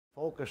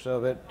focus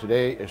of it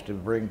today is to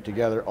bring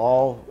together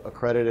all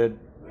accredited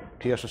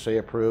TSSA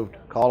approved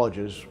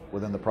colleges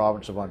within the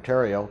province of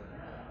Ontario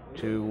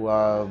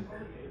to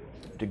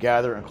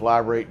gather and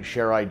collaborate and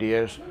share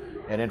ideas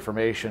and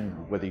information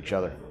with each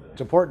other.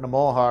 It's important to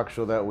Mohawk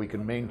so that we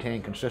can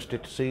maintain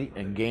consistency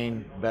and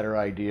gain better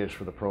ideas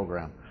for the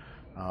program.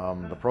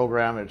 The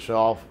program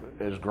itself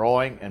is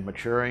growing and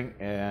maturing,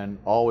 and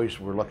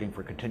always we're looking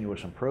for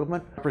continuous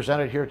improvement.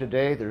 Represented here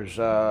today, there's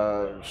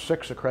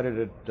 6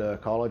 accredited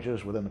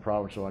colleges within the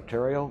province of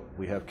Ontario.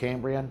 We have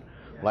Cambrian,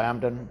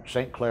 Lambton,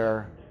 St.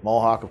 Clair,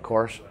 Mohawk, of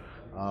course.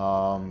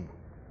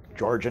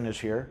 Georgian is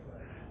here,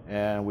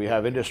 and we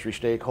have industry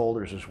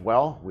stakeholders as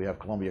well. We have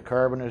Columbia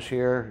Carbon is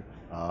here,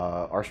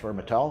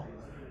 ArcelorMittal,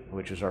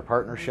 which is our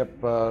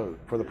partnership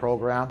for the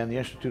program, and the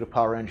Institute of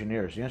Power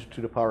Engineers. The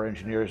Institute of Power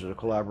Engineers is a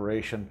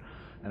collaboration,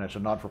 and it's a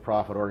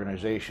not-for-profit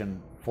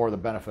organization for the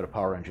benefit of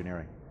power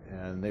engineering.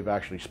 And they've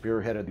actually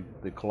spearheaded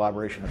the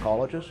collaboration of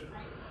colleges,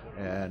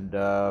 and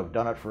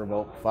done it for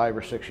about 5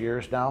 or 6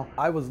 years now.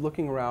 I was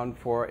looking around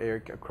for a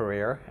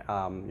career.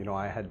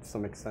 I had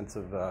some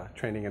extensive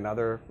training in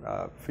other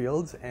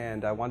fields,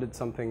 and I wanted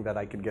something that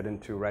I could get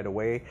into right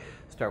away,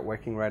 start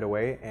working right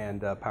away,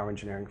 and power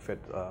engineering fit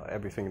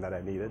everything that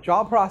I needed.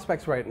 Job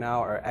prospects right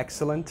now are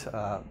excellent.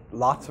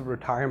 Lots of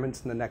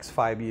retirements in the next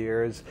 5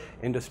 years.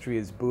 Industry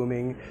is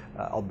booming.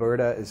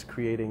 Alberta is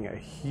creating a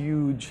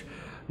huge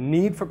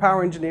need for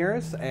power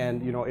engineers,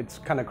 and it's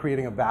kind of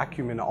creating a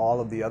vacuum in all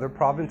of the other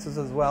provinces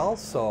as well,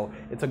 so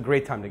it's a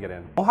great time to get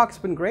in. Mohawk's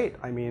been great.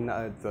 I mean,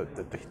 the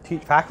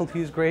faculty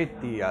is great,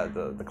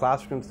 the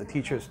classrooms, the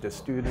teachers, the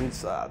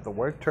students, the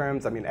work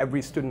terms. I mean,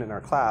 every student in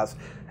our class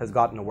has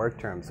gotten a work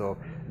term, so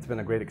it's been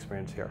a great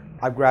experience here.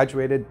 I've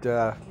graduated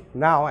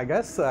now, I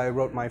guess. I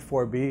wrote my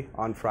 4B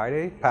on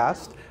Friday,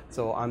 passed,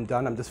 so I'm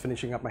done. I'm just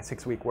finishing up my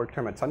 6-week work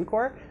term at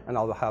Suncor, and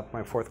I'll have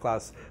my 4th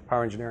class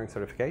power engineering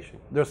certification.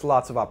 There's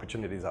lots of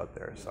opportunities out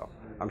there, so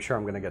I'm sure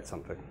I'm going to get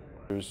something.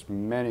 There's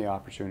many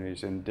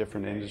opportunities in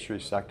different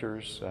industry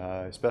sectors,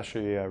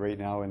 especially right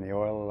now in the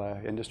oil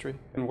industry.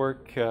 I can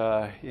work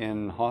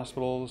in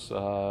hospitals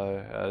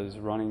as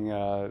running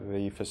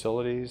the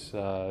facilities,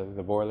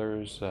 the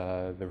boilers,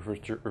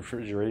 the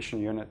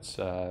refrigeration units.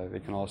 They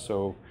can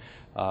also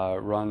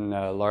run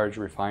large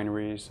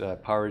refineries,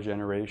 power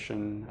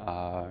generation,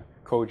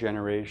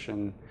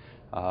 cogeneration,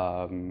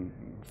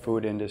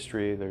 food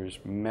industry. There's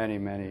many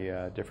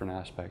different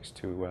aspects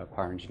to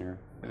power engineering.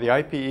 The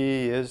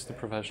IPE is the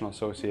professional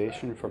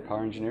association for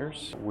power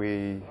engineers.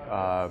 We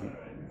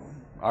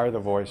are the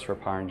voice for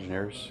power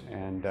engineers,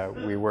 and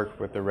we work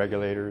with the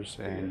regulators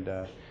and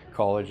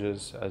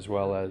colleges as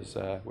well as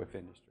with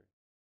industry.